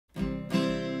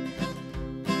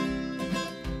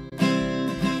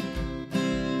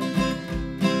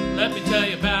Let me tell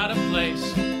you about a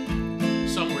place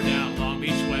somewhere down Long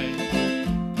Beach way,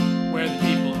 where the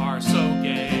people are so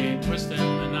gay, twisting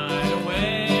the night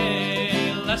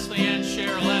away. Leslie and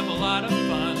Cheryl have a lot of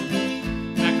fun.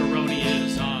 Macaroni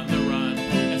is on the run,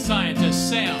 and scientist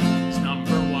Sam is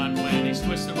 #1 when he's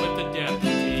twisting with the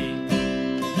deputy.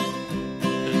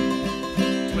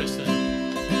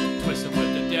 Twisting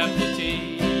with the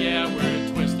deputy. Yeah,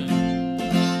 we're twisting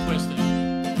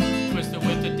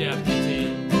with the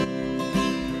deputy.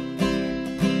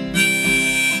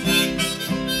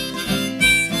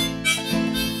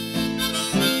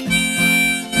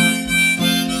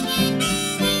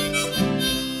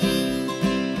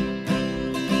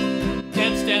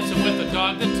 Dancing with a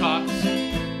dog that talks.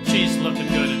 She's looking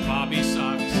good in Bobby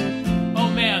socks. Oh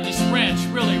man, this ranch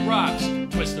really rocks.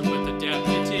 Twisting with the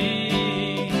deputy.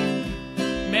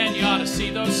 Man, you ought to see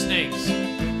those snakes.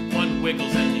 One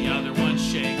wiggles and the other one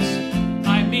shakes.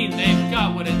 I mean, they've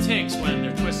got what it takes when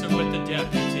they're twisting with the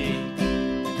deputy.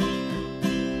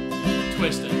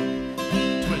 Twisting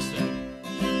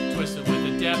with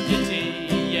the deputy.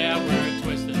 Yeah, we're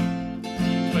twisting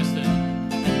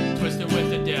with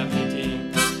the deputy.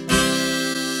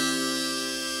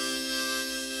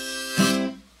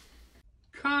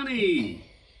 Connie!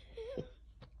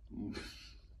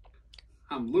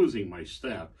 I'm losing my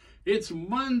step. It's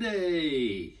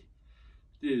Monday.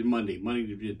 It's Monday.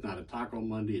 Monday is not a Taco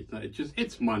Monday.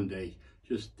 It's Monday.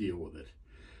 Just deal with it.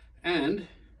 And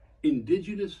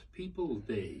Indigenous Peoples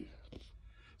Day.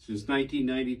 Since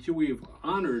 1992, we have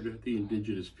honored the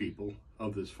indigenous people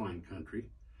of this fine country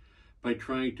by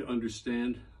trying to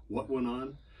understand what went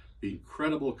on, the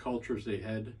incredible cultures they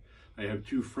had. I have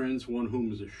two friends, one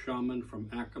whom is a shaman from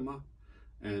Acoma,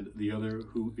 and the other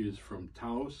who is from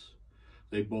Taos.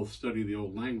 They both study the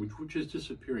old language, which is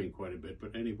disappearing quite a bit.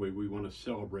 But anyway, we want to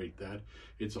celebrate that.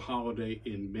 It's a holiday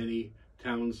in many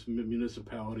towns,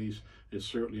 municipalities, and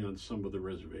certainly on some of the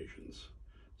reservations.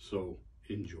 So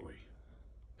enjoy.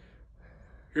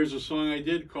 Here's a song I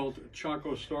did called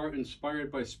Chaco Star, inspired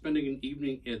by spending an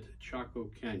evening at Chaco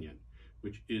Canyon,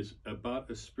 which is about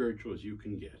as spiritual as you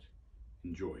can get.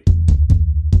 Enjoy.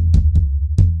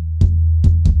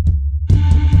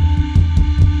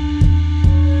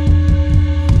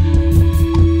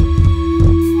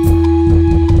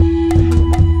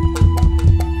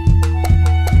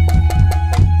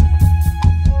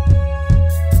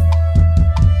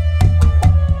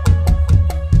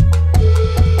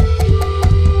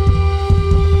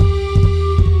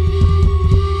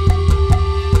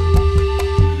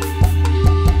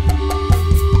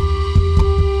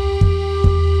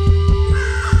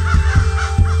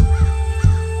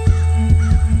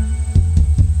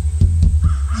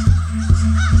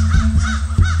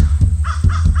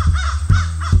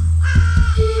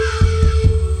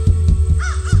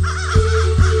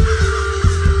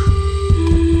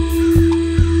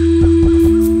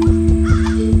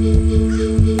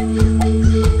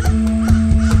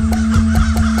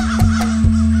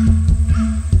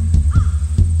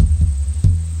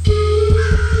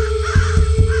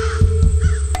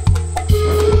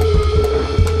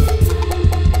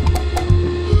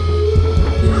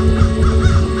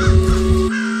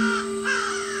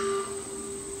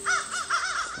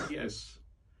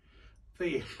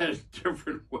 They had a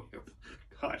different way of,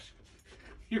 gosh,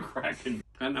 you're cracking.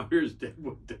 And now here's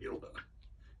Deadwood Dela,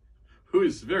 who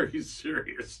is very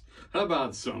serious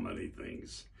about so many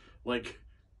things, like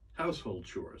household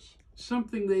chores.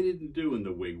 Something they didn't do in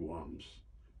the wigwams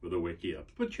or the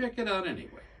wiki-ups, but check it out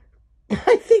anyway.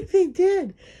 I think they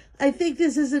did. I think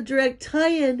this is a direct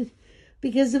tie-in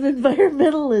because of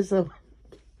environmentalism.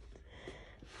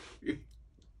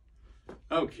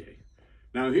 Okay.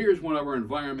 Now here's one of our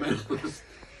environmentalists.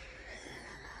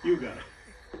 You got it.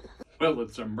 Well,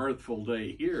 it's a mirthful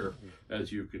day here,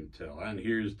 as you can tell. And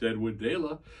here's Deadwood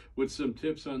Dela with some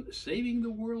tips on saving the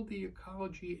world, the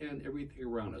ecology, and everything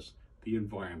around us, the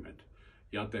environment.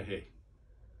 Yatahe.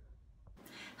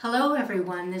 Hello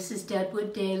everyone, this is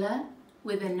Deadwood Dela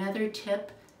with another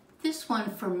tip, this one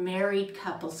for married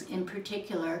couples in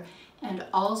particular, and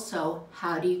also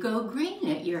how do you go green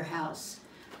at your house.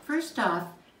 First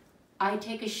off, I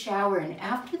take a shower, and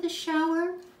after the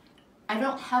shower, I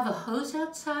don't have a hose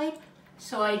outside,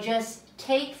 so I just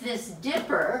take this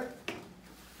dipper,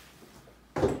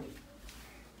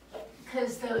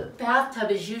 because the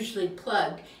bathtub is usually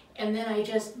plugged, and then I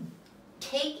just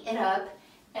take it up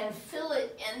and fill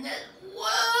it in this,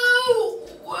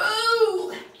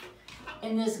 whoa,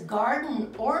 in this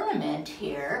garden ornament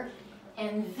here.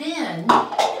 And then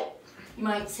you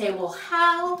might say, well,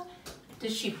 how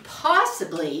does she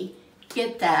possibly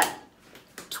get that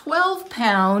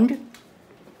 12-pound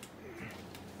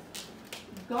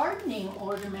gardening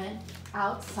ornament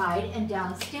outside and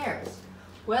downstairs.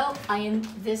 Well,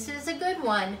 this is a good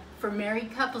one for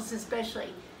married couples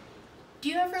especially. Do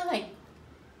you ever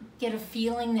get a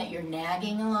feeling that you're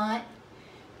nagging a lot?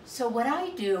 So what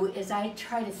I do is I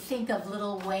try to think of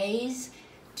little ways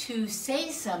to say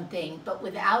something, but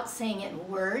without saying it in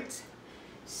words.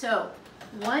 So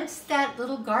once that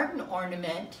little garden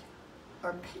ornament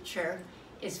or picture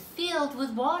is filled with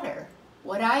water,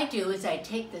 what I do is I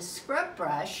take the scrub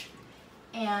brush,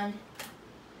 and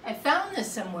I found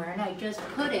this somewhere, and I just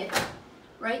put it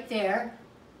right there,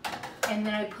 and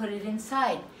then I put it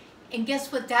inside. And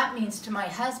guess what that means to my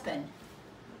husband?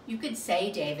 You could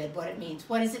say, David, what it means.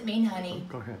 What does it mean, honey?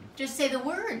 Go ahead. Just say the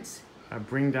words.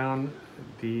 Bring down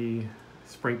the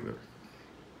sprinkler.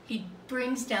 He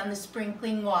brings down the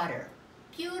sprinkling water.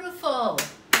 Beautiful.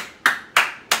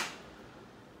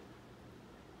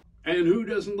 And who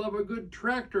doesn't love a good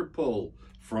tractor pull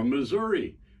from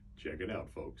Missouri? Check it out,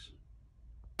 folks.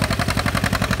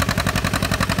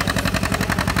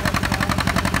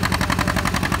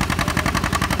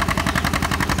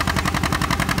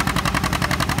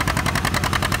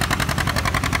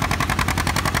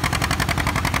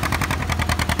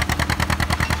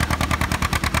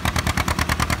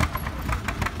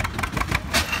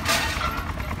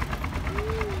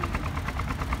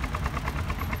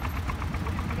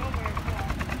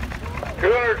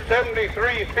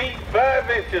 273 feet 5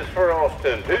 inches for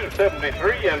Austin.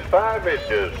 273 and 5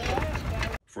 inches.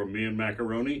 From me and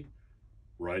Macaroni,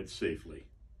 ride safely.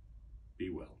 Be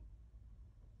well.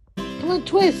 Come on,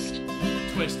 twist.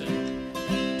 Twist it.